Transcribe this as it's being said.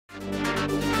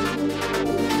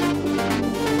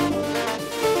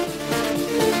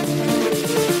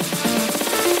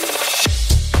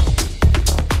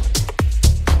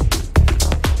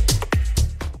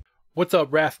What's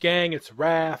up, Raf gang? It's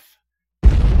Raf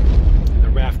in the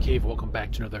Rafcave. Welcome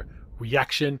back to another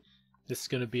reaction. This is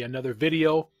going to be another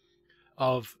video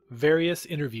of various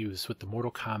interviews with the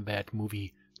Mortal Kombat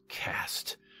movie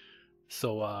cast.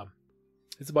 So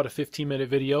it's about a 15-minute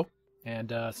video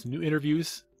and some new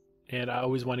interviews. And I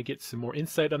always want to get some more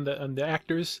insight on the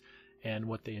actors and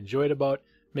what they enjoyed about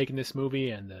making this movie,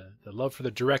 and the love for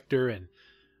the director, and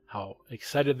how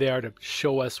excited they are to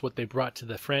show us what they brought to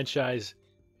the franchise,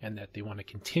 and that they want to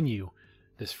continue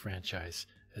this franchise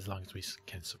as long as we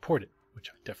can support it, which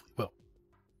I definitely will.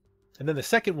 And then the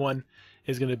second one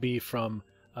is going to be from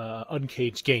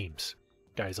Uncaged Games.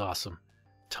 Guy's awesome.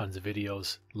 Tons of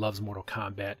videos. Loves Mortal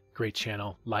Kombat. Great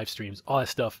channel. Live streams. All that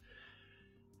stuff.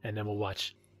 And then we'll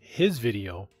watch his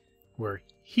video where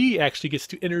he actually gets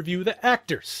to interview the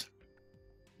actors.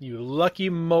 You lucky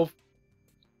mo...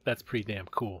 That's pretty damn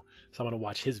cool. So I'm going to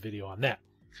watch his video on that.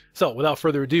 So without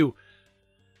further ado,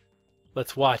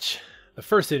 let's watch the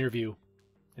first interview,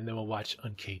 and then we'll watch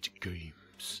Uncaged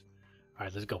Games. All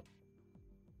right, let's go.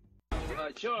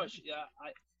 Josh,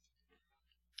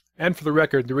 And for the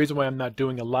record, the reason why I'm not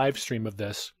doing a live stream of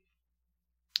this,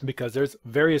 because there's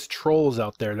various trolls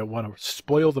out there that want to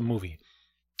spoil the movie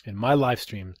in my live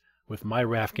stream with my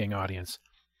Raf Gang audience.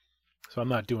 So I'm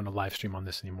not doing a live stream on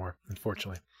this anymore,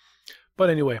 unfortunately. But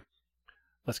anyway,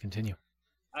 let's continue.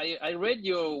 I read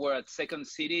you were at Second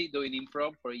City doing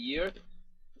improv for a year.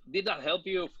 Did that help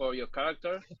you for your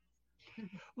character?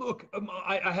 Look,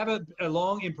 I have a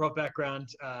long improv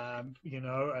background. You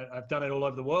know, I've done it all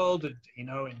over the world, you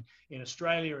know, in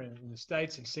Australia and in the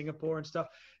States and Singapore and stuff.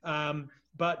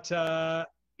 But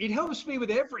it helps me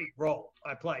with every role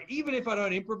I play. Even if I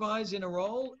don't improvise in a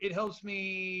role, it helps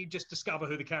me just discover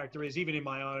who the character is, even in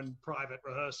my own private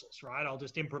rehearsals, right? I'll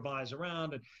just improvise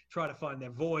around and try to find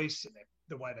their voice and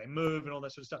the way they move and all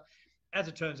that sort of stuff. As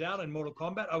it turns out, in Mortal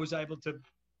Kombat, I was able to,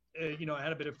 you know, I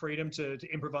had a bit of freedom to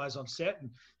improvise on set,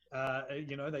 and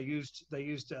you know, they used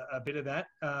a bit of that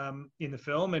in the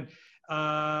film, and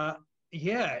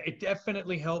yeah, it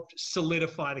definitely helped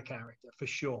solidify the character for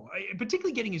sure.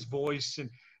 Particularly getting his voice and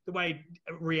the way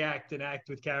I react and act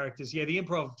with characters. Yeah, the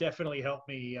improv definitely helped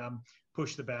me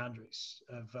push the boundaries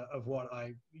of what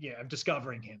I'm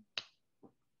discovering him.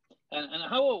 And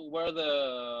how were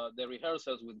the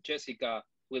rehearsals with Jessica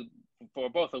for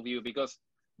both of you? Because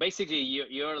basically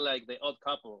you're like the odd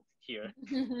couple here.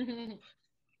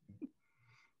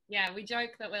 Yeah, we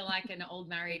joke that we're like an old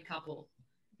married couple.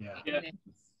 Yeah.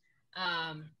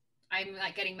 I'm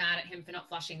like getting mad at him for not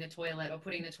flushing the toilet or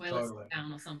putting the toilet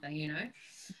down or something, you know.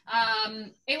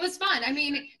 It was fun. I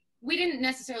mean, we didn't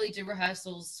necessarily do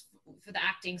rehearsals for the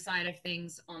acting side of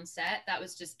things on set. That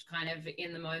was just kind of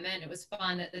in the moment. It was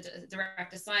fun that the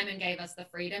director Simon gave us the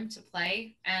freedom to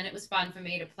play, and it was fun for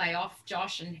me to play off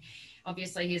Josh, and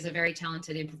obviously he's a very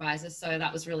talented improviser, so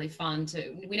that was really fun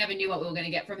too. We never knew what we were going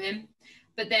to get from him.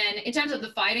 But then in terms of the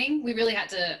fighting, we really had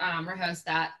to rehearse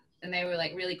that, and they were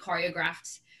like really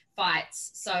choreographed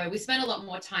fights. So we spent a lot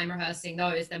more time rehearsing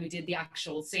those than we did the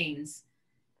actual scenes.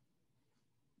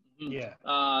 Yeah.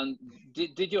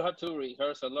 Did you have to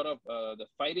rehearse a lot of the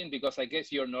fighting? Because I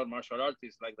guess you're not martial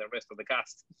artists like the rest of the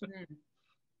cast.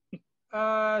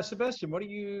 Sebastian, what are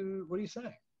you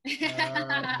saying?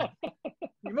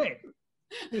 You mean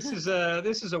this is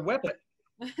a weapon?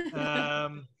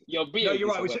 Your beard. No, you're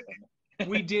right.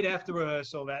 We did have to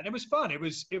rehearse all that, and it was fun. It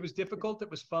was difficult.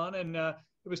 It was fun, and it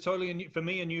was totally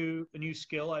a new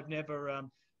skill. I've never,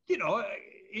 you know,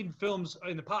 in films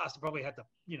in the past, I probably had to,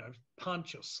 you know,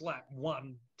 punch or slap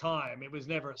one time. It was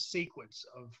never a sequence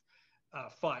of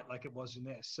fight like it was in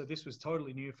this. So this was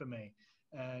totally new for me.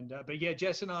 And but yeah,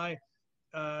 Jess and I,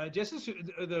 Jess is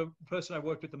the person I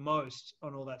worked with the most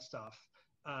on all that stuff.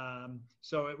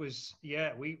 So it was,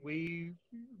 yeah, we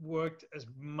worked as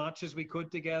much as we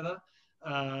could together.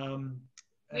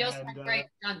 We also had great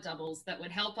stunt doubles that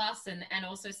would help us and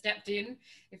also stepped in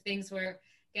if things were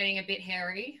getting a bit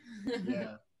hairy.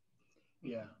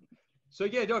 Yeah. So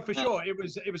yeah, no, for sure, it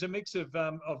was a mix of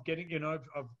getting, you know,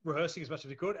 of rehearsing as much as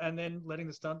we could, and then letting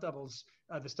the stunt doubles,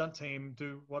 the stunt team,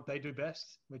 do what they do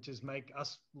best, which is make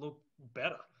us look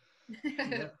better.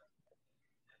 Yeah.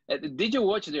 Did you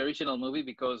watch the original movie?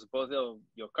 Because both of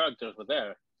your characters were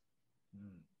there.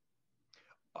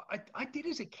 I did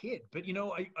as a kid, but you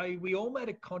know, we all made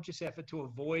a conscious effort to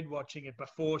avoid watching it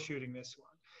before shooting this one.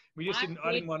 We just didn't.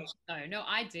 I didn't want to. No,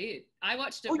 I did. I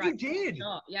watched it. Oh, you did?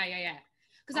 Yeah.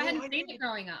 Because I hadn't seen it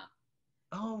growing up.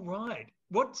 Oh, right.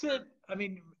 What's it? I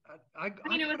mean,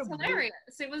 you know, it's hilarious.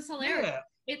 It was hilarious. Yeah.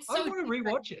 It's so. I want to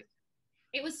rewatch it.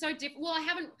 It was so different. Well, I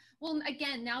haven't. Well,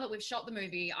 again, now that we've shot the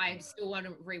movie, I still want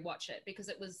to rewatch it because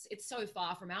it's so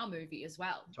far from our movie as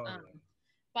well. Totally.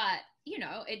 But you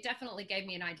know, it definitely gave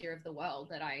me an idea of the world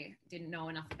that I didn't know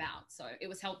enough about. So it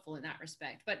was helpful in that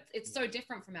respect. But it's so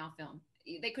different from our film.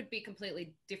 They could be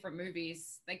completely different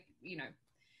movies. Like, you know.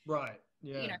 Right.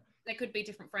 Yeah. You know, they could be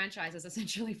different franchises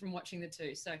essentially from watching the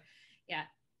two. So, yeah.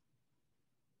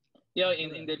 Yeah,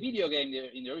 in the video game,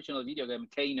 in the original video game,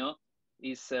 Kano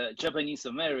is Japanese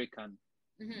American.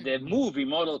 Mm-hmm. The movie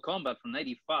Mortal Kombat from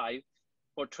 '95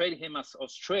 portrayed him as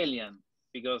Australian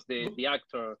because the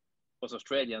actor was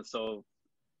Australian. So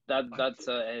that's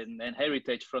an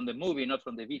heritage from the movie, not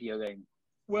from the video game.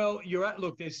 Well, you're right.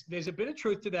 Look, there's a bit of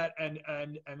truth to that, and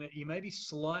you may be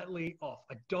slightly off.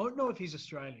 I don't know if he's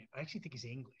Australian. I actually think he's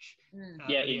English.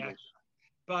 Yeah, English.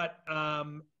 But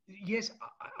yes,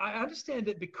 I understand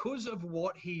that because of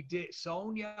what he did,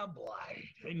 Sonya Blade,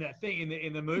 in that thing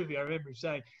in the movie. I remember him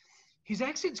saying his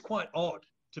accent's quite odd.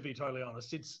 To be totally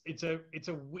honest, it's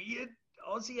a weird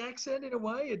Aussie accent in a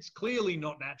way. It's clearly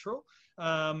not natural.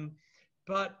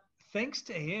 But thanks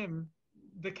to him,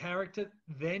 the character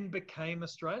then became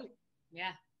Australian.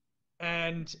 Yeah.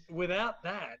 And without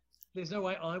that, there's no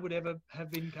way I would ever have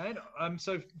been Kano.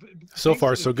 So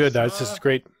far, so good. That's just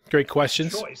great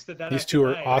questions. These two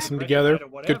are awesome together.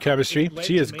 Good chemistry.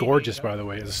 She is gorgeous, by the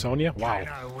way, as Sonya.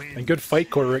 Wow. And good fight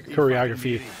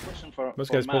choreography. Those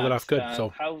guys pulled it off good.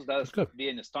 So how's that good.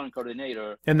 Being a stunt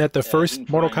coordinator? And that the first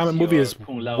Mortal Kombat movie is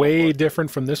way different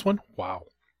from this one? Wow.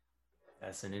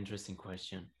 That's an interesting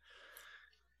question.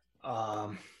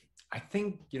 I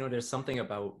think, there's something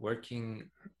about working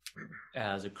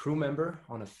as a crew member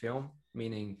on a film,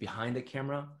 meaning behind the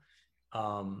camera,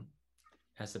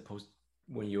 as opposed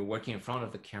when you're working in front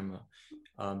of the camera.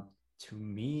 To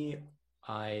me,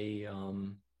 I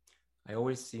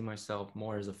always see myself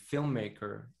more as a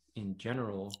filmmaker in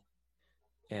general.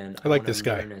 And I like this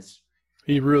guy.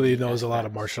 He really knows a lot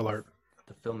of martial art.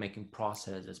 The filmmaking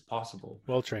process as possible.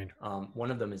 Well trained.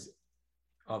 One of them is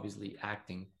obviously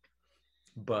acting,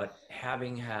 but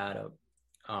having had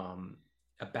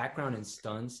a background in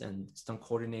stunts and stunt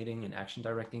coordinating and action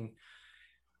directing,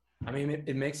 I mean,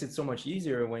 it makes it so much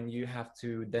easier when you have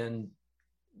to then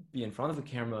be in front of the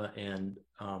camera and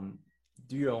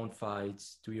do your own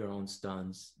fights, do your own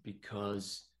stunts,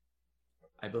 because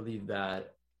I believe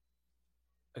that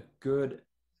a good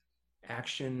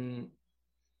action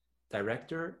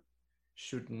director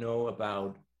should know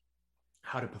about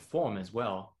how to perform as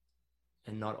well,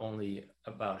 and not only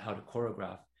about how to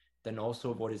choreograph. Then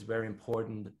also what is very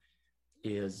important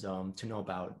is to know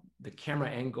about the camera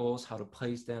angles, how to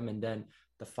place them. And then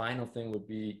the final thing would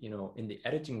be, in the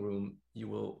editing room, you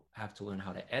will have to learn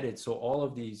how to edit. So all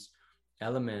of these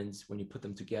elements, when you put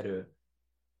them together,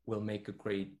 will make a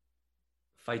great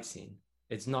fight scene.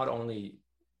 It's not only,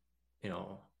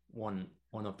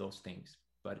 one of those things,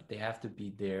 but they have to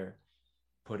be there,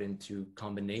 put into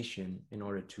combination in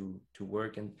order to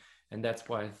work. And that's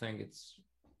why I think it's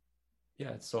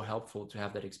so helpful to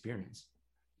have that experience.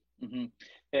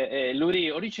 Mm-hmm.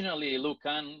 Luri, originally Liu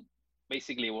Kang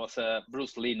basically was a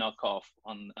Bruce Lee knockoff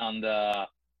on the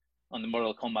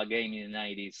Mortal Kombat game in the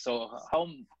 90s. So how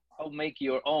make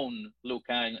your own Liu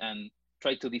Kang and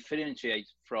try to differentiate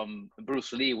from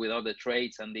Bruce Lee with all the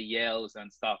traits and the yells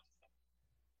and stuff?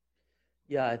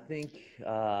 Yeah, I think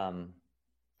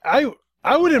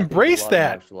I would embrace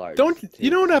that. You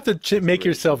don't have to make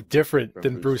yourself different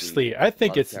than Bruce Lee. I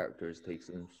think it's characters takes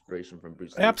inspiration from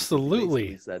Bruce Lee. Absolutely.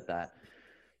 He said that,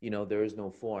 there is no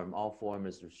form. All form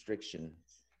is restriction,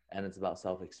 and it's about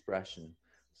self-expression.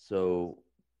 So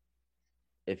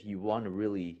if you want to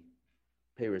really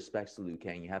pay respects to Liu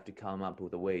Kang, you have to come up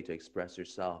with a way to express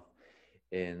yourself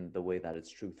in the way that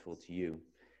it's truthful to you.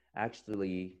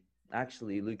 Actually,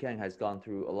 Liu Kang has gone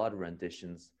through a lot of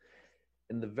renditions.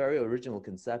 In the very original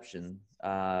conception,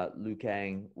 Liu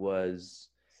Kang was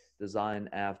designed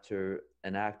after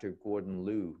an actor, Gordon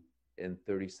Liu, in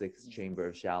 36th Chamber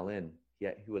of Shaolin.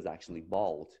 Yet he was actually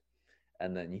bald.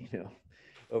 And then,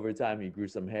 over time he grew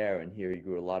some hair, and here he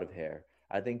grew a lot of hair.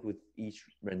 I think with each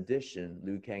rendition,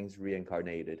 Liu Kang's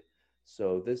reincarnated.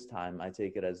 So this time I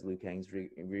take it as Liu Kang's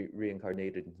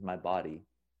reincarnated into my body.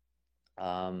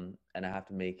 And I have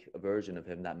to make a version of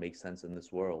him that makes sense in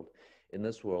this world. In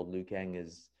this world, Liu Kang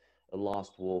is a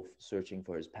lost wolf searching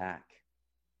for his pack.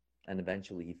 And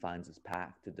eventually he finds his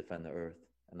pack to defend the earth.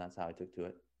 And that's how I took to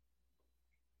it.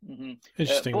 Mm-hmm.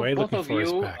 Interesting way looking for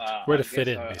his pack. Where to fit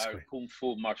in, basically. Are Kung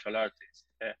Fu martial artists.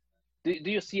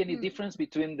 Do you see any difference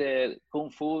between the Kung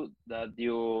Fu that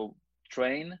you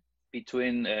train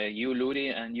between you, Luri,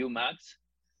 and you, Max?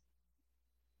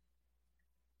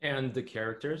 And the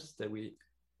characters that we had to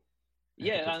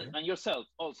Yeah, portray. and yourself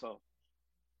also.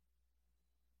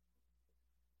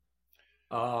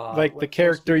 Like the Well,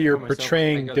 character speaking you're for myself, I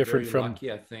portraying got different very from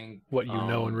lucky. I think what you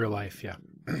know in real life. Yeah.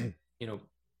 you know,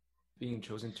 being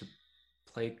chosen to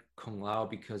play Kung Lao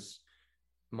because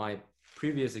my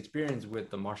previous experience with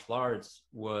the martial arts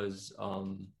was,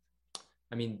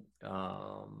 I mean,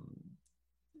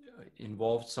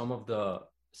 involved some of the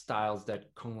styles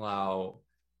that Kung Lao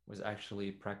was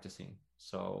actually practicing.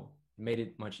 So it made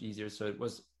it much easier. So it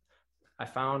was, I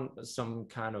found some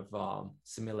kind of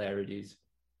similarities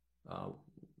uh,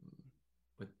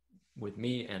 with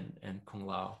me and Kung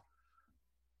Lao.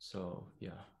 So yeah,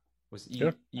 it was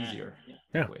easier Yeah.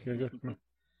 that way. Good.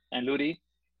 And Ludi?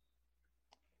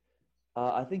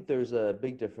 I think there's a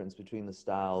big difference between the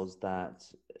styles that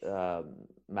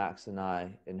Max and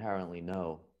I inherently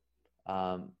know.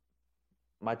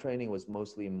 My training was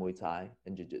mostly in Muay Thai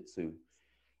and Jiu-Jitsu,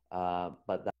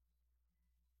 but that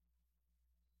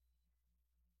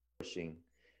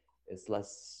is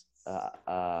less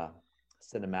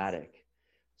cinematic.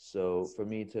 So for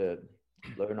me to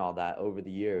learn all that over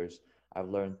the years, I've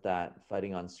learned that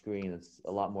fighting on screen is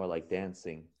a lot more like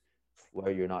dancing,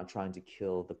 where you're not trying to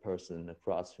kill the person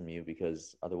across from you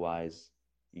because otherwise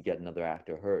you get another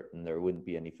actor hurt and there wouldn't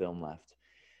be any film left.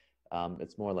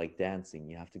 It's more like dancing.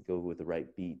 You have to go with the right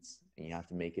beats and you have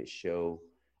to make it show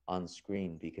on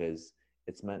screen because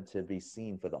it's meant to be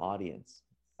seen for the audience.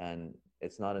 And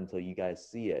it's not until you guys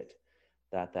see it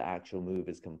that the actual move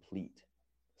is complete.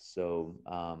 So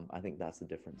I think that's the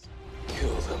difference.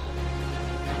 Kill them.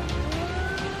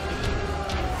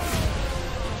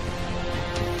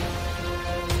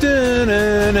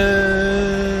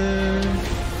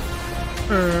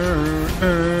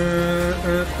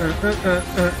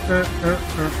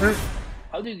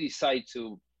 How did you decide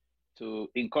to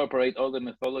incorporate all the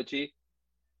mythology,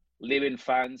 leaving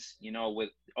fans, with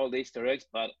all the Easter eggs,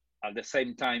 but at the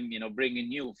same time, bringing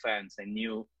new fans and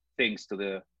new things to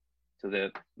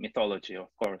the mythology, of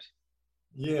course?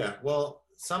 Yeah, well,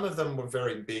 some of them were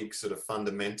very big, sort of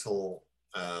fundamental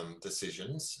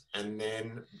decisions, and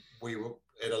then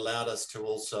it allowed us to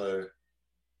also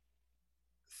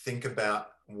think about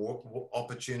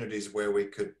opportunities where we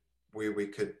could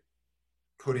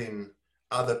put in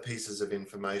other pieces of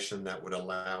information that would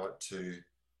allow it to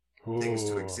things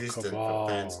to exist and for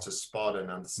fans to spot and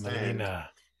understand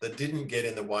that didn't get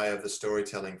in the way of the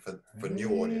storytelling for new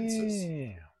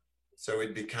audiences. So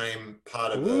it became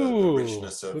part of the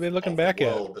richness of the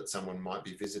world that someone might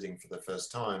be visiting for the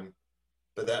first time.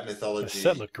 But that mythology, the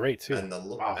set looked great too, and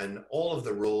and all of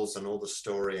the rules and all the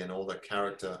story and all the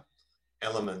character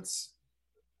elements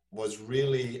was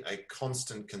really a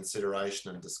constant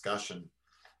consideration and discussion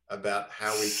about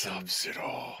how we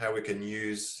can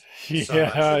use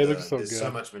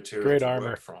so much material great to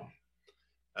armor. work from.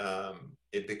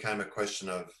 It became a question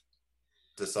of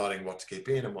deciding what to keep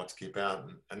in and what to keep out,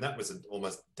 and that was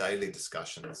almost daily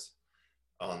discussions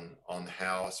on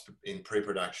how in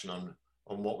pre-production on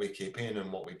what we keep in and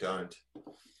what we don't.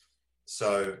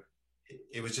 So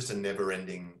it was just a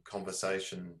never-ending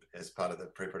conversation as part of the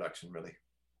pre-production, really,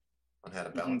 on how to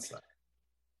balance that.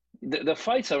 The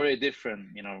fights are very different,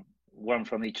 one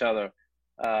from each other.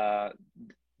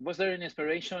 Was there an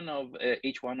inspiration of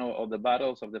each one of the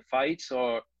battles, of the fights,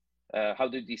 or how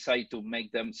did you decide to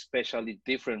make them specially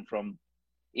different from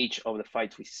each of the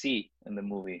fights we see in the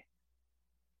movie?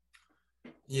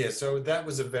 Yeah, so that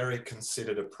was a very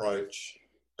considered approach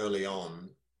early on.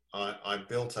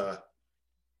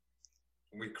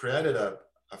 We created a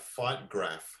fight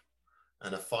graph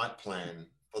and a fight plan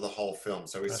for the whole film.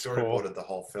 So we storyboarded the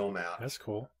whole film out. That's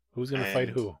cool. Who's going to fight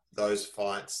who? Those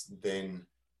fights then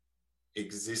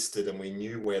existed and we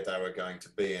knew where they were going to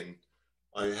be. And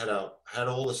I had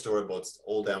all the storyboards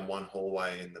all down one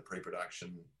hallway in the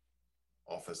pre-production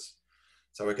office.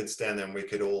 So we could stand there and we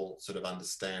could all sort of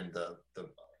understand the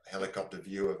helicopter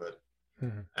view of it.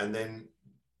 Mm-hmm. And then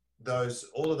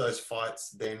all of those fights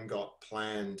then got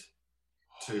planned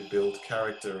to build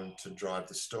character and to drive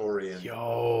the story. And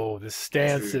the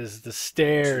stances, the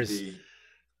stairs.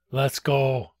 Let's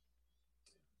go.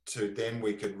 Then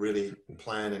we could really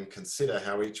plan and consider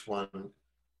how each one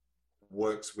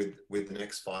works with the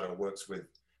next fight or works with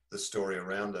the story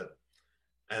around it.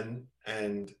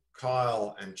 And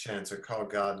Kyle and Chan, so Kyle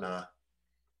Gardner,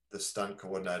 the stunt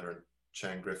coordinator, and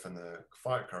Chan Griffin, the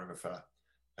fight choreographer,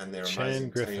 and their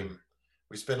amazing team,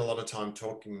 we spent a lot of time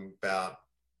talking about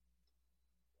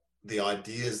the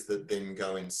ideas that then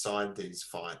go inside these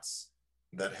fights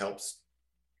that helps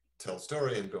tell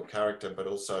story and build character, but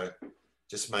also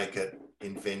just make it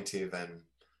inventive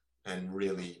and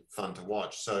really fun to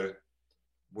watch. So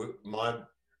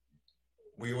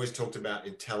we always talked about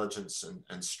intelligence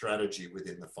and strategy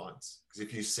within the fights. Because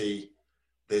if you see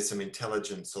there's some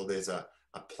intelligence, or there's a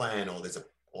plan, or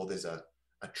there's a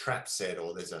trap set,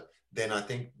 or then I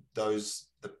think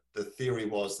the theory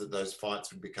was that those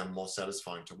fights would become more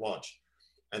satisfying to watch.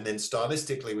 And then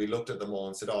stylistically, we looked at them all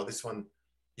and said, oh, this one,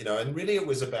 you know, and really it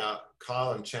was about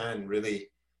Kyle and Chan really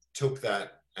took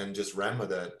that and just ran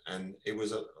with it. And it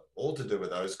was all to do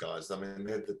with those guys. I mean,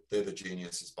 they're the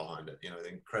geniuses behind it, you know, the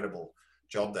incredible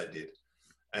job they did.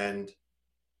 And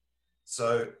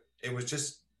so it was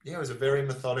just, yeah, it was a very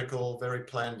methodical, very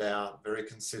planned out, very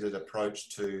considered approach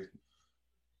to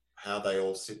how they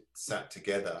all sat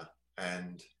together.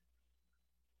 And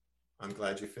I'm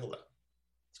glad you feel that.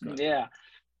 It's great. Yeah.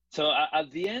 So at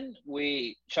the end,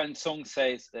 Shang Tsung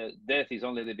says that death is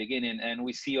only the beginning, and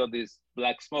we see all this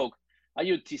black smoke. Are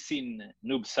you teasing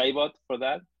Noob Saibot for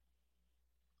that?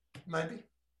 Maybe.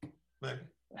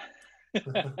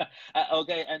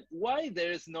 Okay, and why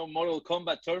there is no Mortal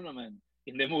Kombat tournament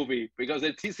in the movie? Because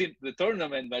they're teasing the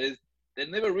tournament, but they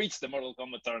never reached the Mortal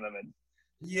Kombat tournament.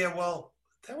 Yeah, well,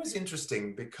 that was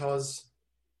interesting because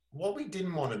what we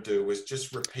didn't want to do was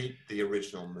just repeat the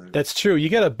original movie. That's true. You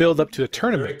got to build up to a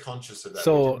tournament. Very conscious of that.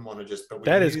 So we didn't want to just, but we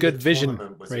that knew is good the vision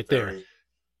tournament was right a there. very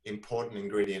important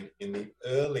ingredient in the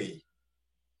early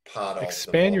part of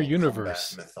Expand the your Mortal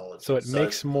universe Kombat mythology. so it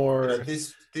makes more, you know,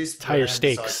 this higher brand,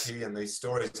 stakes. this IP and these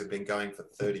stories have been going for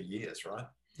 30 years, right?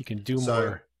 You can do So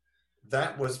more.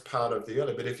 that was part of the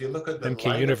early. But if you look at the MK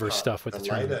later Universe stuff with the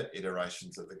later tournament.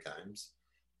 iterations of the games,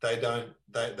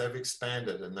 they've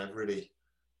expanded and they've really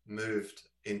moved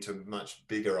into much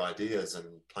bigger ideas and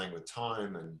playing with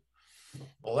time and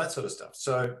all that sort of stuff.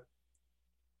 So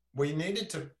we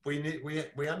understood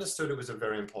it was a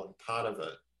very important part of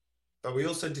it, but we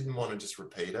also didn't want to just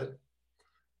repeat it.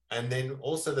 And then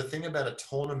also the thing about a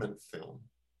tournament film,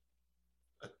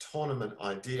 a tournament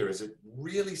idea, is it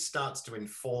really starts to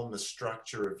inform the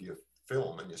structure of your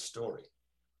film and your story.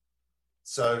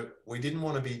 So we didn't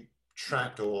want to be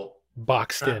trapped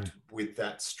Boxed in with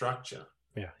that structure.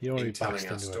 Yeah, you don't want in to be boxed telling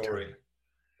our into a story, tournament.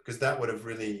 because that would have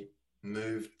really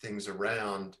moved things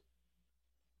around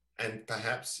and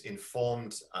perhaps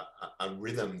informed a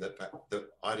rhythm that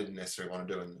I didn't necessarily want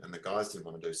to do and the guys didn't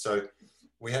want to do. So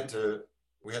we had to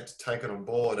take it on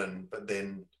board, but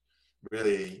then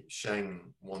really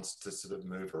Shang wants to sort of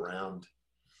move around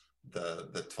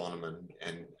the tournament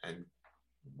and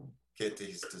get to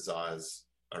his desires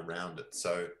around it.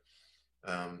 So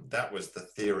that was the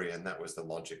theory and that was the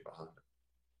logic behind it.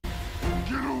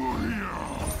 Get over here!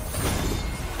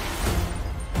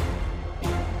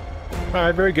 All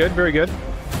right, very good, very good.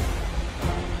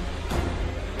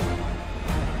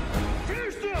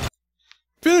 Finish them!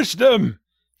 Finish them!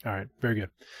 All right, very good.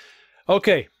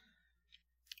 Okay.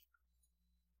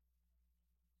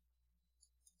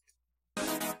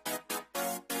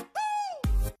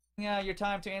 Your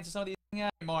time to answer some of these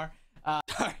more.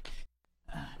 Sorry.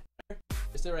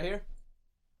 Is it right here?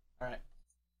 All right.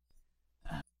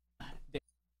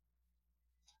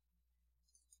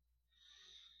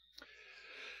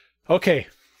 Okay,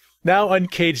 now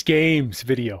Uncaged Games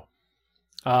video.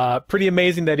 Pretty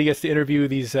amazing that he gets to interview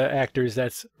these actors.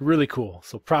 That's really cool.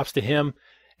 So props to him.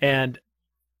 And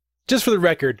just for the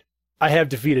record, I have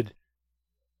defeated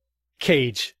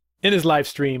Cage in his live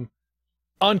stream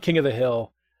on King of the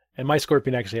Hill. And my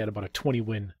Scorpion actually had about a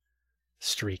 20-win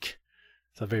streak.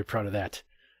 So I'm very proud of that.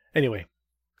 Anyway,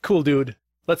 cool dude.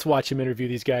 Let's watch him interview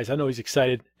these guys. I know he's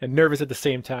excited and nervous at the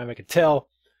same time. I can tell.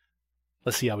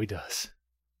 Let's see how he does.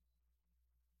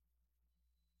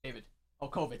 David. Oh,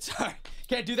 COVID. Sorry.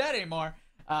 Can't do that anymore.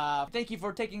 Thank you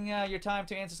for taking your time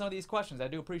to answer some of these questions. I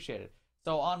do appreciate it.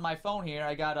 So on my phone here,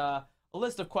 I got a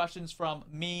list of questions from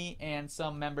me and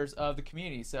some members of the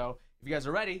community. So if you guys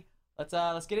are ready,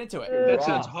 let's get into it. That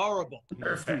sounds horrible.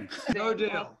 Perfect. No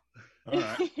deal. All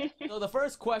right. So the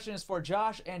first question is for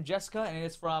Josh and Jessica, and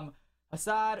it's from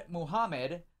Hassad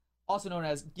Muhammad, also known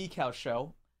as Geek House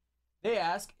Show. They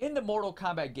ask, in the Mortal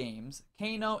Kombat games,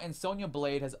 Kano and Sonya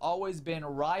Blade has always been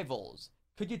rivals.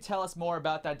 Could you tell us more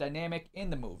about that dynamic in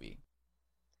the movie?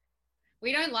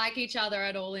 We don't like each other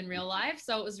at all in real life,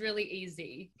 so it was really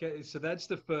easy. Okay, so that's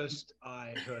the first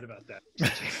I heard about that.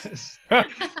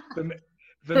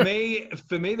 For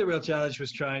me, the real challenge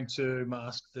was trying to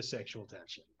mask the sexual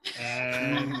tension,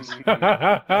 and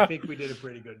I think we did a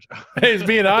pretty good job. He's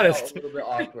being honest. A little bit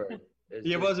awkward.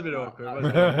 Yeah, it was a bit awkward.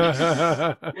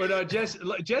 Well, no, Jess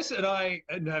and I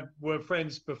were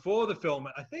friends before the film.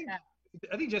 I think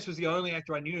Jess was the only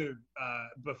actor I knew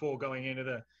before going into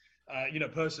the,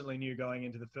 personally knew going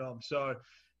into the film. So,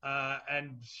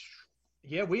 and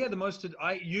Yeah, we had the most to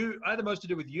I had the most to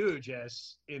do with you,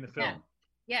 Jess, in the film.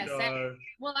 Yeah, So, same.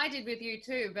 Well, I did with you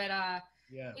too, but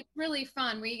yeah. it's really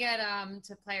fun. We get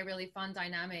to play a really fun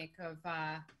dynamic of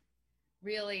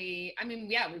really. I mean,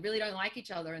 yeah, we really don't like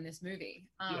each other in this movie.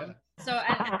 So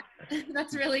and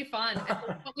that's really fun.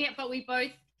 But we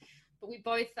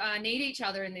both need each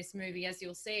other in this movie, as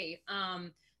you'll see.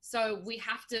 So we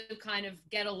have to kind of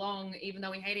get along, even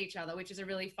though we hate each other, which is a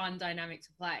really fun dynamic to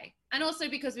play. And also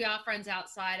because we are friends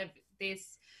outside of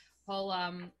this whole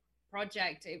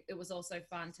project, it was also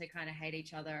fun to kind of hate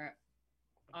each other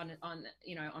on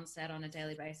set on a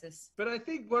daily basis. But I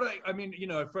think I mean,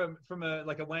 from a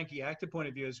like a wanky actor point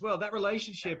of view as well, that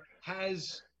relationship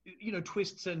has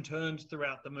twists and turns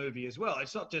throughout the movie as well.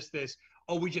 It's not just this,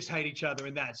 oh, we just hate each other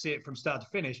and that's it from start to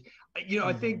finish.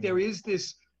 I think there is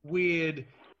this weird,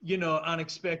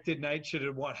 unexpected nature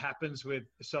to what happens with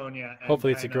Sonia. And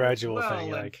Hopefully it's a Kano gradual as well.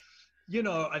 thing, And, like.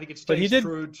 I think it stays But he did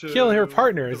true to kill her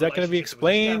partner. the Is that going to be relationship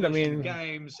that was explained? I established in mean, the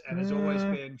games and has always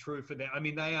been true for them. I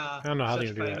mean, they are I don't know how such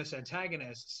they're gonna do famous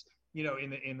antagonists,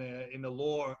 in the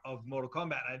lore of Mortal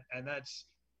Kombat, and that's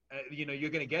you're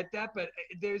going to get that. But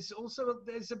there's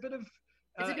a bit of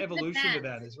evolution to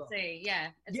that as well. Yeah.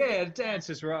 Yeah, dance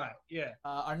is right. Yeah.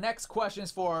 Our next question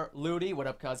is for Ludi. What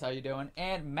up, cuz? How you doing?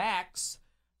 And Max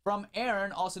from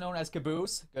Aaron, also known as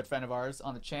Caboose, good friend of ours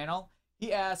on the channel.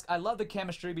 He asked, I love the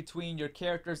chemistry between your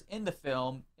characters in the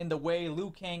film in the way Liu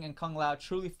Kang and Kung Lao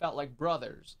truly felt like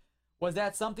brothers. Was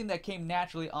that something that came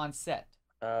naturally on set?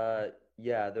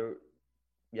 Yeah,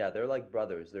 they're like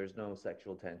brothers. There's no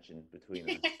sexual tension between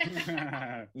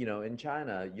us. In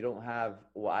China, you don't have,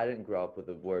 well, I didn't grow up with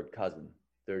the word cousin.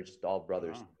 They're just all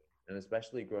brothers. Oh. And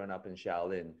especially growing up in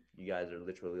Shaolin, you guys are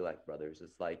literally like brothers.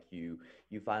 It's like you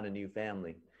find a new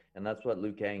family. And that's what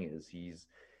Liu Kang is.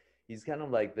 He's kind of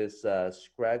like this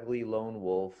scraggly lone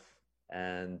wolf,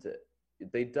 and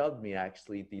they dubbed me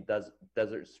actually the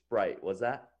Desert Sprite. Was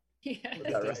that? Yeah. Was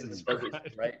that right? The Desert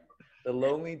Sprite. The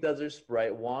lonely desert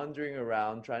sprite wandering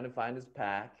around trying to find his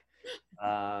pack.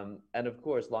 And of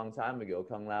course, long time ago,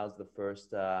 Kung Lao's the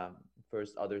first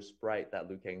other sprite that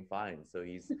Liu Kang finds. So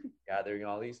he's gathering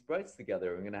all these sprites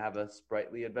together. We're gonna have a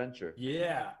sprightly adventure.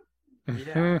 Yeah,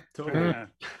 totally.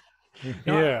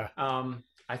 Yeah.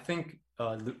 I think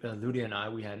Ludi and I,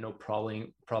 we had no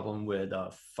problem with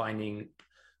finding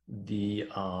the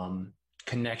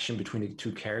connection between the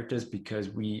two characters because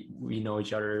we know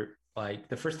each other. Like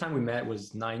the first time we met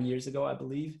was 9 years ago, I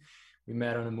believe. We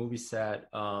met on a movie set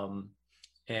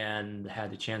and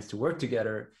had the chance to work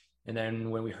together. And then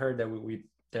when we heard that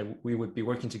we would be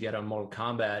working together on Mortal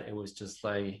Kombat, it was just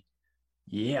like,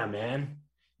 yeah, man,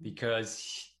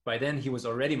 because by then he was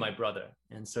already my brother,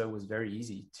 and so it was very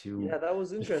easy to that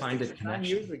was interesting. find the connection. 9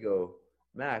 years ago,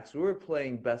 Max, we were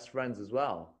playing best friends as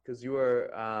well because you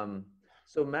were.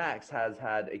 So Max has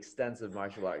had extensive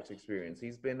martial arts experience.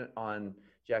 He's been on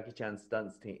Jackie Chan's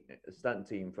stunt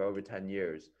team for over 10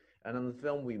 years, and on the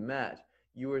film we met,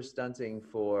 you were stunting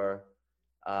for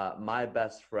my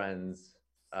best friend's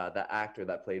the actor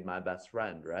that played my best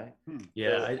friend, right?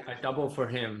 Yeah, I doubled for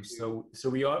him. So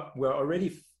we're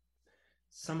already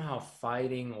somehow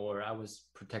fighting, or I was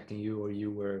protecting you, or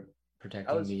you were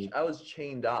protecting me. I was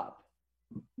chained up.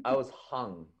 I was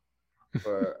hung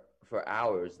for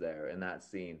hours there in that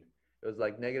scene. It was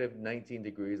like negative 19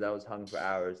 degrees. I was hung for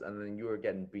hours, and then you were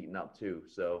getting beaten up too.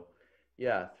 So,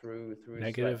 yeah, through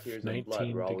Negative sweat, tears, and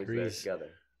blood, we're always there together.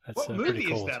 That's What pretty movie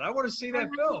cold. is that? I want to see that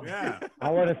film. Yeah. I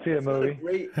want to see the movie.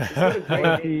 It's got a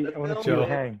great name. I want to The see film the is-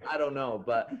 hang. I don't know,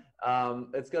 but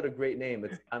it's got a great name.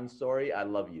 It's I'm Sorry, I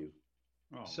Love You.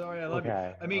 Oh. Sorry, I love you.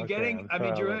 Okay. I mean,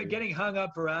 okay, getting hung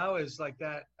up for hours like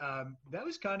that. That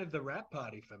was kind of the rap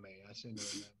party for me. I seem to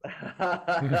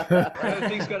remember.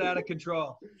 Things got out of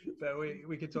control, but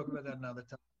we could talk about that another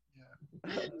time.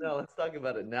 No, let's talk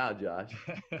about it now, Josh.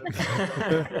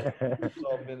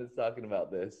 12 minutes talking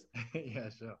about this. Yeah,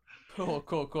 sure.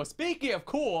 Cool. Speaking of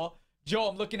cool, Joe,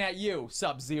 I'm looking at you,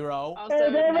 Sub-Zero. Also,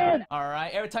 All right.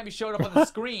 Every time you showed up on the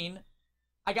screen,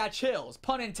 I got chills,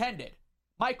 pun intended.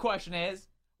 My question is,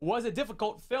 was it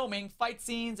difficult filming fight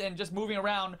scenes and just moving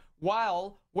around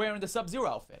while wearing the Sub-Zero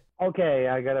outfit? Okay,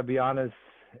 I gotta be honest.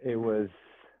 It was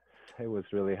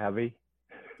really heavy.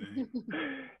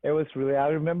 It was really. I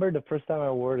remember the first time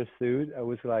I wore the suit. It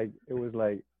was like,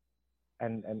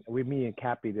 and with me and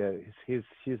Cappy,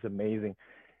 she's amazing.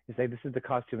 He's like, this is the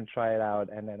costume, try it out.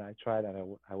 And then I tried, and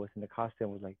I was in the costume.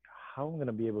 I was like, how am I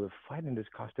gonna be able to fight in this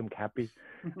costume, Cappy?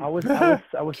 I was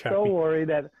so worried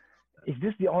that, is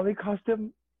this the only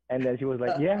costume? And then she was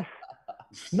like, yes.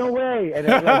 No way. And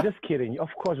I was like, just kidding. Of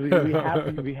course,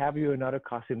 we have you another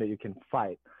costume that you can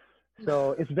fight.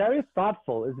 So it's very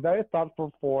thoughtful. It's very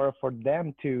thoughtful for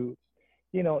them to,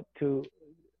 you know, to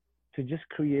just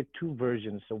create two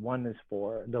versions. So one is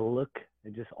for the look,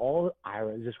 it's just all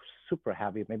iron, just super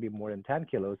heavy, maybe more than 10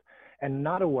 kilos. And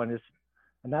another one is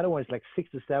like 6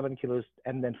 to 7 kilos,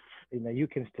 and then you know you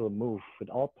can still move. With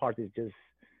all parts, is just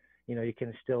you know you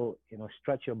can still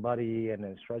stretch your body and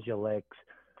then stretch your legs.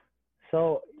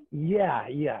 So yeah,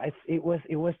 it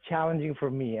was challenging for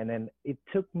me, and then it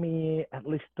took me at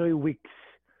least 3 weeks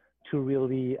to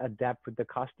really adapt with the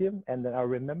costume. And then I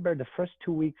remember the first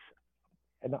 2 weeks,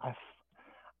 and I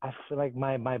feel like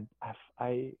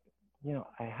I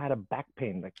had a back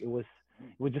pain. Like it was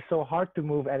just so hard to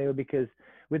move anyway, because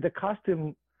with the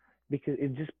costume, because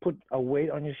it just put a weight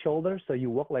on your shoulder, so you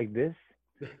walk like this.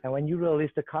 And when you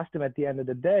release the costume at the end of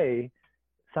the day,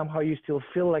 somehow you still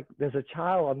feel like there's a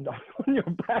child on your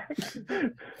back.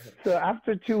 So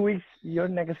after 2 weeks, your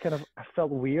neck is kind of, I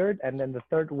felt weird. And then the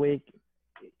third week,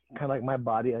 kind of like my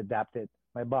body adapted.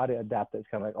 It's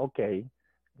kind of like, okay,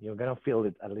 you're going to feel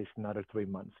it at least another 3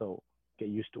 months. So get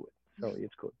used to it. So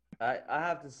it's good. I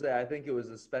have to say, I think it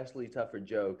was especially tough for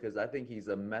Joe, because I think he's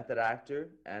a method actor,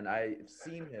 and I've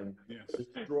seen him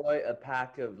destroy a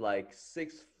pack of like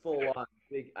 6 full-on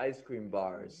big ice cream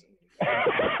bars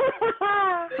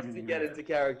just to get into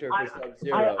character for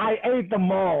Sub-Zero. I ate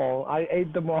them all.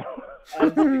 And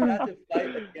so he had to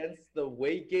fight against the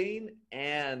weight gain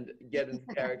and get into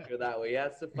character that way. He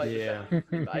has to fight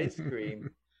with ice cream.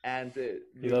 And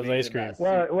he loves ice cream.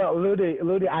 Well,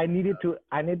 Ludi, I needed to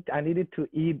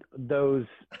eat those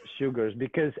sugars,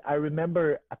 because I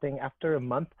remember, I think after a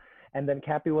month, and then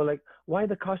Cappy was like, "Why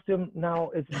the costume now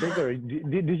it's bigger?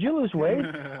 Did you lose weight?"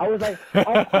 I was like,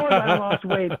 "Of course I lost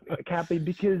weight, Cappy,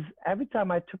 because every time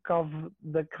I took off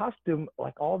the costume,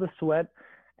 like all the sweat,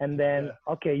 and then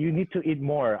okay, you need to eat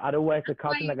more, otherwise the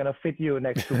costume not gonna fit you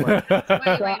next 2 months." So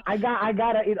I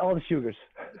gotta eat all the sugars.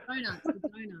 The donuts.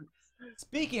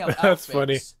 Speaking of That's outfits,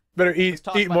 funny. Better eat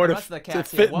more to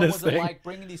fit What this was thing. it like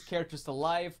bringing these characters to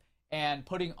life and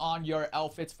putting on your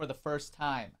outfits for the first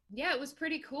time? Yeah, it was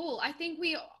pretty cool. I think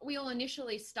we all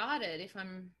initially started, if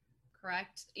I'm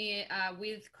correct,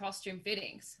 with costume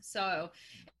fittings. So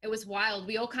it was wild.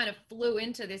 We all kind of flew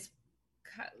into this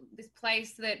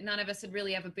place that none of us had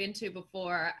really ever been to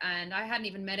before, and I hadn't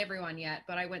even met everyone yet,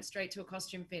 but I went straight to a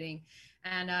costume fitting,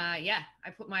 and I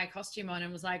put my costume on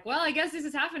and was like, well, I guess this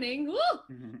is happening. Woo!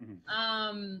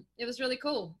 It was really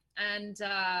cool. And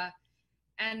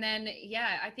then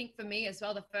I think for me as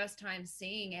well, the first time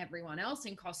seeing everyone else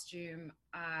in costume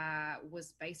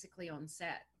was basically on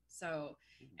set. So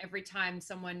every time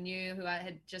someone new who I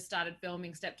had just started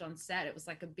filming stepped on set, it was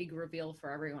like a big reveal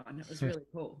for everyone. It was really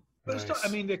cool. First time, I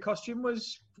mean, the costume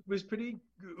was pretty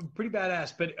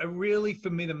badass, but really for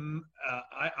me,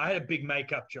 I had a big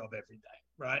makeup job every day,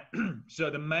 right? So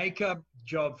the makeup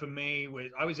job for me was,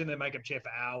 I was in the makeup chair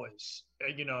for hours,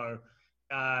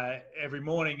 every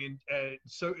morning, and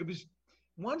so it was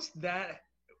once I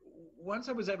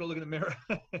was able to look in the mirror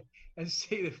and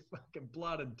see the fucking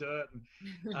blood and dirt,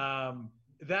 and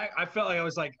that I felt like I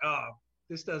was like, oh,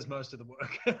 this does most of the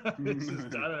work. I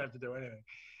don't have to do anything.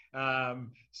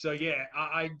 So yeah,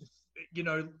 I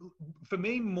for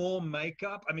me, more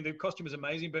makeup. I mean, the costume was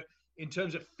amazing, but in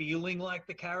terms of feeling like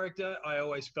the character, I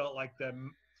always felt like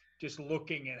just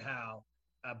looking at how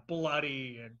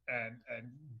bloody and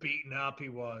beaten up he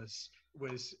was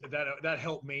that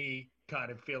helped me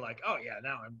kind of feel like, oh yeah,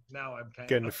 now I'm kind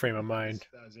Get in the frame of mind.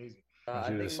 That was easy.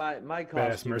 I think my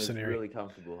costume is really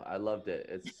comfortable. I loved it.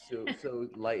 It's so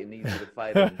light and easy to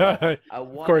fight in.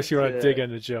 Of course, you want to dig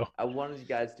into Joe. I wanted you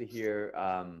guys to hear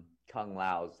Kung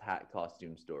Lao's hat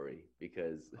costume story,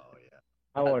 because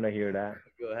I want to hear that.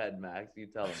 Go ahead, Max. You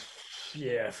tell them.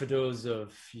 Yeah, for those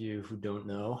of you who don't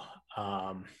know,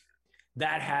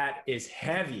 that hat is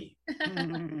heavy.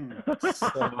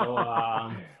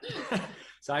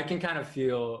 So I can kind of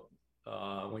feel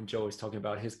when Joe was talking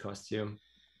about his costume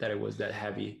that it was that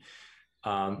heavy.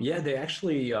 They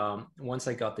actually, once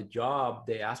I got the job,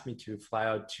 they asked me to fly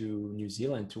out to New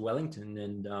Zealand, to Wellington,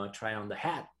 and try on the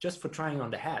hat, just for trying on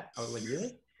the hat. I was like,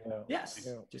 really? Yeah. Yes.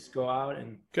 Yeah. Just go out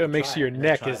and gotta make sure your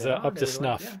neck is up to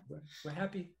snuff. Like, yeah, we're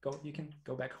happy. You can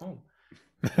go back home.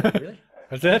 Really?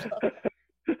 That's it?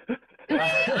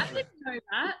 I didn't know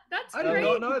that. That's great. I did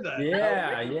not know that.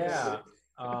 Yeah.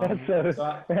 I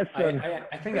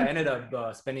think I ended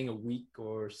up spending a week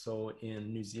or so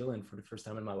in New Zealand for the first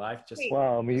time in my life.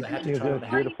 Wow, New Zealand's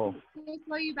beautiful. Did they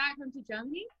fly you back home to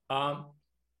Germany?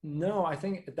 No, I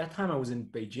think at that time I was in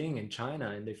Beijing in China,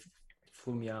 and they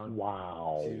flew me out.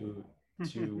 Wow. To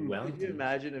Wellington. Could you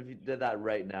imagine if you did that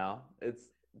right now?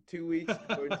 2 weeks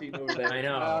quarantine over there. I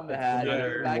know. Try on the hat.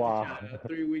 Another- Back to Wow. China,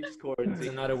 3 weeks It's quarantine.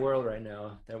 another world right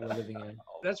now that we're living in.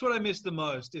 That's what I miss the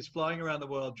most is flying around the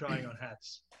world trying on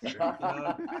hats. You know?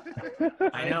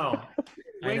 I know.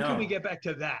 When I know. can we get back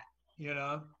to that? You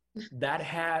know? That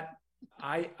hat?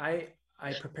 I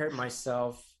prepared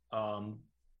myself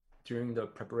during the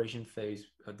preparation phase,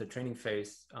 the training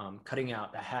phase, cutting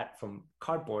out a hat from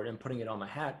cardboard and putting it on my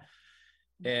hat.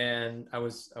 And I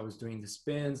was doing the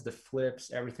spins, the flips,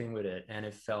 everything with it, and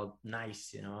it felt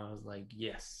nice. You know, I was like,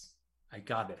 yes, I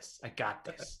got this. I got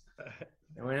this.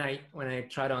 And when I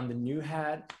tried on the new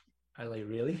hat, I like,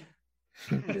 really?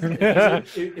 Do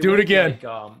it weighed again.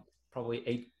 Like, probably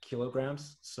 8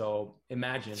 kilograms. So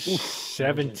imagine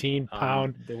 17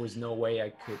 pound. There was no way I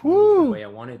could Woo. move the way I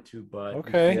wanted to, but we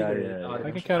Okay. figured Yeah, it yeah, out yeah. I can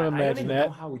eventually. kind of I don't imagine even that.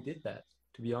 know how we did that,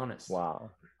 to be honest. Wow.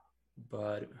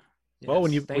 But Well,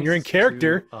 when yes, you're in thanks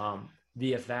character- to,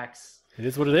 VFX It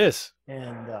is what it is.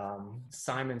 and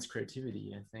Simon's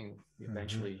creativity, I think we Mm-hmm.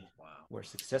 eventually were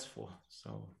successful.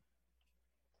 So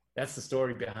that's the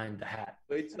story behind the hat.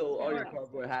 Wait till all your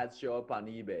cardboard hats show up on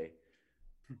eBay.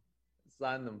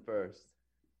 Sign them first.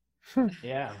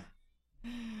 Yeah.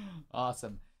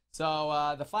 Awesome.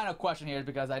 So the final question here is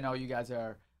because I know you guys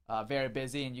are very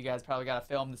busy and you guys probably got to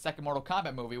film the second Mortal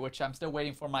Kombat movie, which I'm still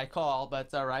waiting for my call, but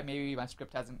it's all right. Maybe my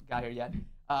script hasn't got here yet.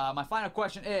 My final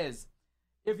question is,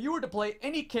 if you were to play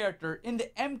any character in the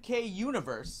MK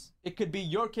universe, it could be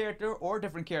your character or a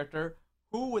different character,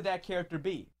 who would that character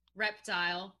be?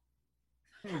 Reptile.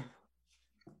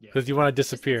 Because you want to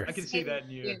disappear. I can see that in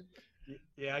you.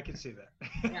 Yeah, I can see that.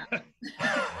 Yeah.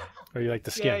 Or you like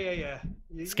the skin. Yeah.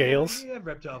 Scales? Yeah,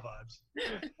 reptile vibes.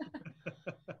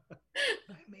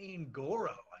 I mean,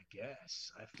 Goro, I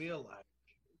guess. I feel like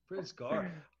Prince Goro.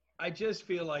 I just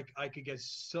feel like I could get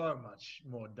so much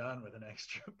more done with an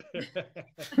extra pair.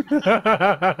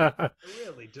 I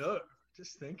really do.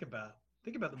 Just think about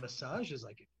the massages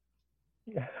I could.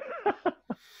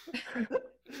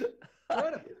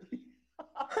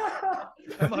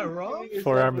 Am I wrong?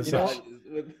 Forearm massage.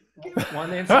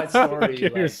 One inside story,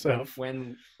 Give like yourself.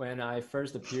 when I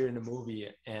first appeared in the movie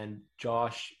and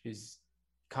Josh is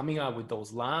coming out with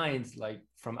those lines like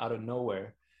from out of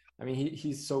nowhere. I mean,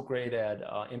 he's so great at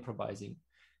improvising.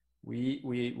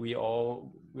 We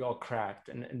all cracked,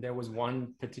 and there was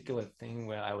one particular thing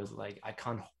where I was like, I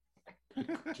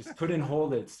just couldn't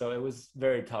hold it, so it was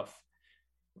very tough.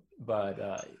 But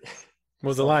What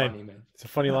was the so line? funny, man. It's a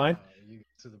funny line. You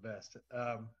guys are the best.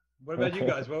 What about you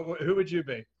guys? Who would you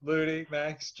be? Ludi,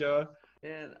 Max, Joe?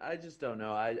 And I just don't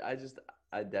know. I just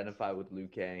identify with Liu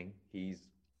Kang. He's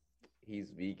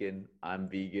vegan. I'm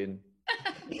vegan.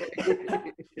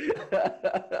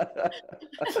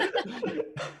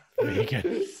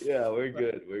 Vegan. Yeah, we're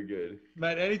good. We're good.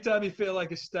 Man, anytime you feel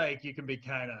like a steak, you can be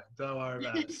Kano. Don't worry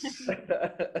about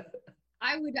it.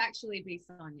 I would actually be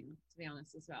Sonya, to be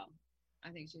honest, as well. I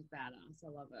think she's badass. I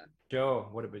love her. Joe,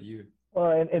 what about you?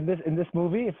 Well, in this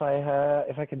movie, if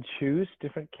I can choose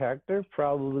different character,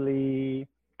 probably.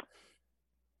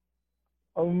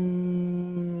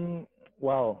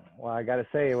 Well, I gotta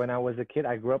say, when I was a kid,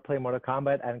 I grew up playing Mortal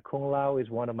Kombat, and Kung Lao is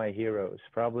one of my heroes.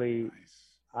 Probably,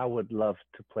 I would love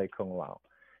to play Kung Lao.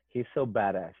 He's so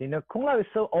badass. You know, Kung Lao is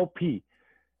so OP.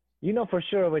 You know for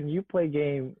sure when you play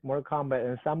game Mortal Kombat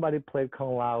and somebody played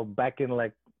Kung Lao back in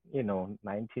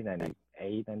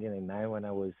 1998, 1999 when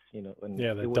I was, when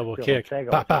Yeah, the it was double still kick. on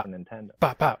Sega Pop, or pop. Super Nintendo.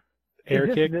 Pop, pop. Air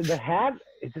It's kick. just, the hat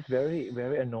is just very,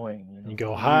 very annoying. You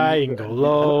go high, you can go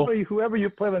low. Whoever you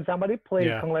play, when somebody plays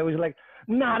Yeah. Kung Lao, it was like,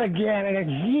 not again. And like,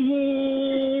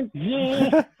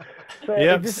 so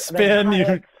Yep, it just, spin, like, you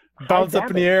high bounce up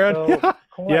in the damage. air. So Yeah.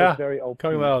 Kung Lao Yeah. is very OP.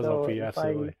 Kung Lao is So OP,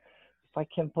 absolutely. If I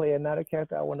can play another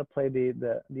character, I want to play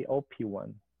the OP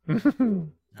one.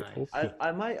 Nice.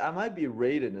 I might be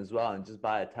Raiden as well and just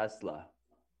buy a Tesla.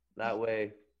 That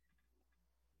way,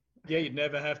 Yeah, you'd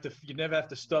never have to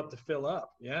stop to fill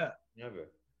up. Yeah, never.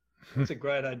 that's a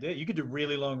great idea. You could do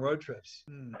really long road trips.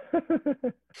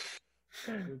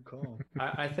 Good call.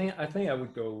 I think I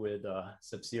would go with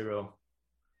Sub-Zero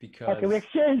because Okay, we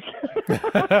exchange.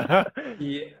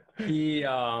 he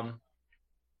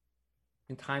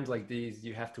in times like these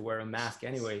you have to wear a mask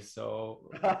anyway, so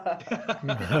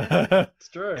It's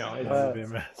true.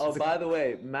 Oh, by the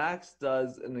way, Max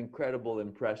does an incredible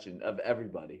impression of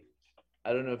everybody.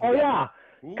 I don't know if Oh you yeah,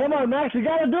 come on, Max, you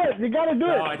gotta do it. You gotta do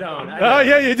it. no, I don't. Oh,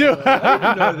 yeah, you do. I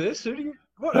didn't know this. Who do you?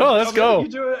 What, Oh, let's go. You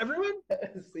do it, everyone?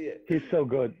 see it. He's so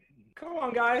good. Come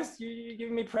on, guys, you're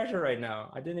giving me pressure right now.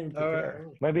 I didn't even All right. prepare.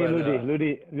 Maybe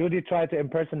But, Ludi tried to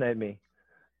impersonate me.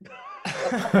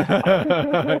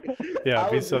 Yeah, I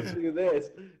be was sub. gonna do this.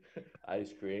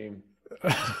 Ice cream.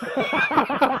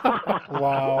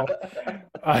 Wow.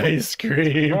 Ice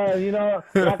cream. Well, you know,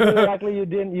 luckily you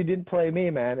didn't play me,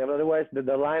 man. Otherwise, the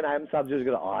line I'm subject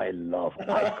to, I love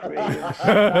ice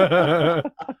cream.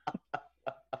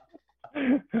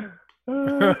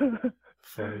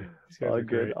 Funny. All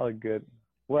good, all good.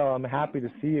 Well, I'm happy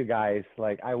to see you guys.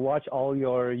 Like, I watch all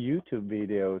your YouTube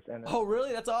videos, and Oh,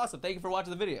 really? That's awesome. Thank you for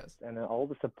watching the videos. and all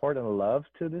the support and love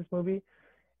to this movie.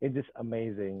 It's just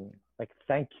amazing. Like,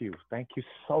 thank you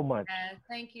so much.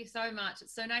 Thank you so much.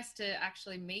 It's so nice to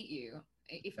actually meet you,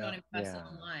 if not in person, Yeah.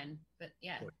 online. But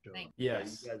yeah, For sure. thanks.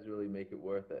 Yes. You guys really make it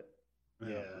worth it.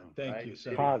 Yeah, thank Right? you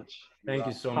so Hug. much. Thank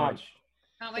you so Hug. much.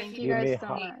 Can't wait Thank for you Give me guys a so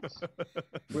hug. much.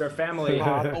 We're a family.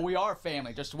 Oh, we are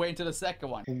family. Just wait until the second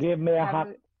one. Give me a Have hug.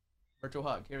 a Virtual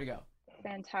hug. Here we go.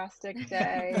 fantastic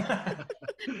day.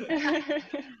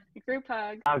 Group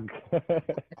hug. Hug.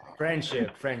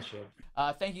 Friendship.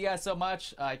 Thank you guys so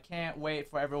much. I can't wait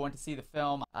for everyone to see the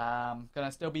film. I'm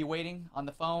gonna still be waiting on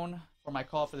the phone for my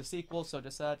call for the sequel. So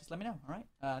just let me know. All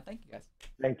right. Thank you guys.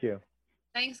 Thank you.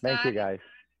 Thanks, guys. Thank you, guys.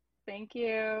 Thank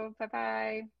you. Bye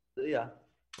bye. Yeah.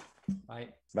 Bye.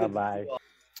 Bye-bye.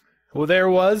 Well, there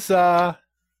was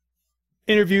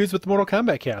interviews with the Mortal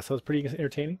Kombat cast. That was pretty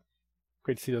entertaining.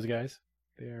 Great to see those guys.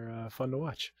 They're fun to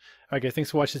watch. All right, guys.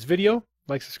 Thanks for watching this video.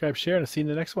 Like, subscribe, share, and I'll see you in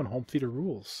the next one. Home Theater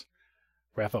Rules.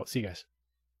 Raph out. See you guys.